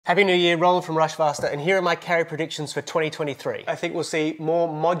Happy New Year, Roland from Rushfaster, and here are my carry predictions for 2023. I think we'll see more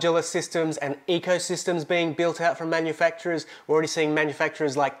modular systems and ecosystems being built out from manufacturers. We're already seeing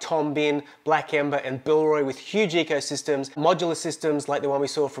manufacturers like Tom Bin, Black Ember and Bilroy with huge ecosystems. Modular systems like the one we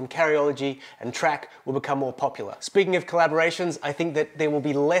saw from Carryology and Track will become more popular. Speaking of collaborations, I think that there will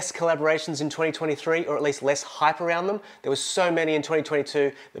be less collaborations in 2023, or at least less hype around them. There was so many in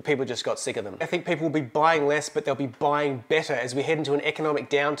 2022 that people just got sick of them. I think people will be buying less, but they'll be buying better. As we head into an economic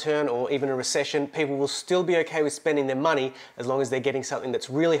downturn or even a recession, people will still be okay with spending their money as long as they're getting something that's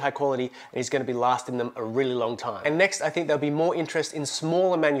really high quality and is going to be lasting them a really long time. And next, I think there'll be more interest in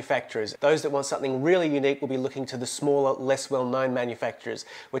smaller manufacturers. Those that want something really unique will be looking to the smaller, less well-known manufacturers.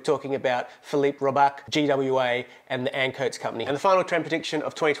 We're talking about Philippe Robac, GWA, and the Ancoats company. And the final trend prediction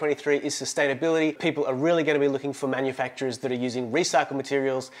of 2023 is sustainability. People are really going to be looking for manufacturers that are using recycled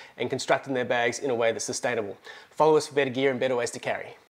materials and constructing their bags in a way that's sustainable. Follow us for better gear and better ways to carry.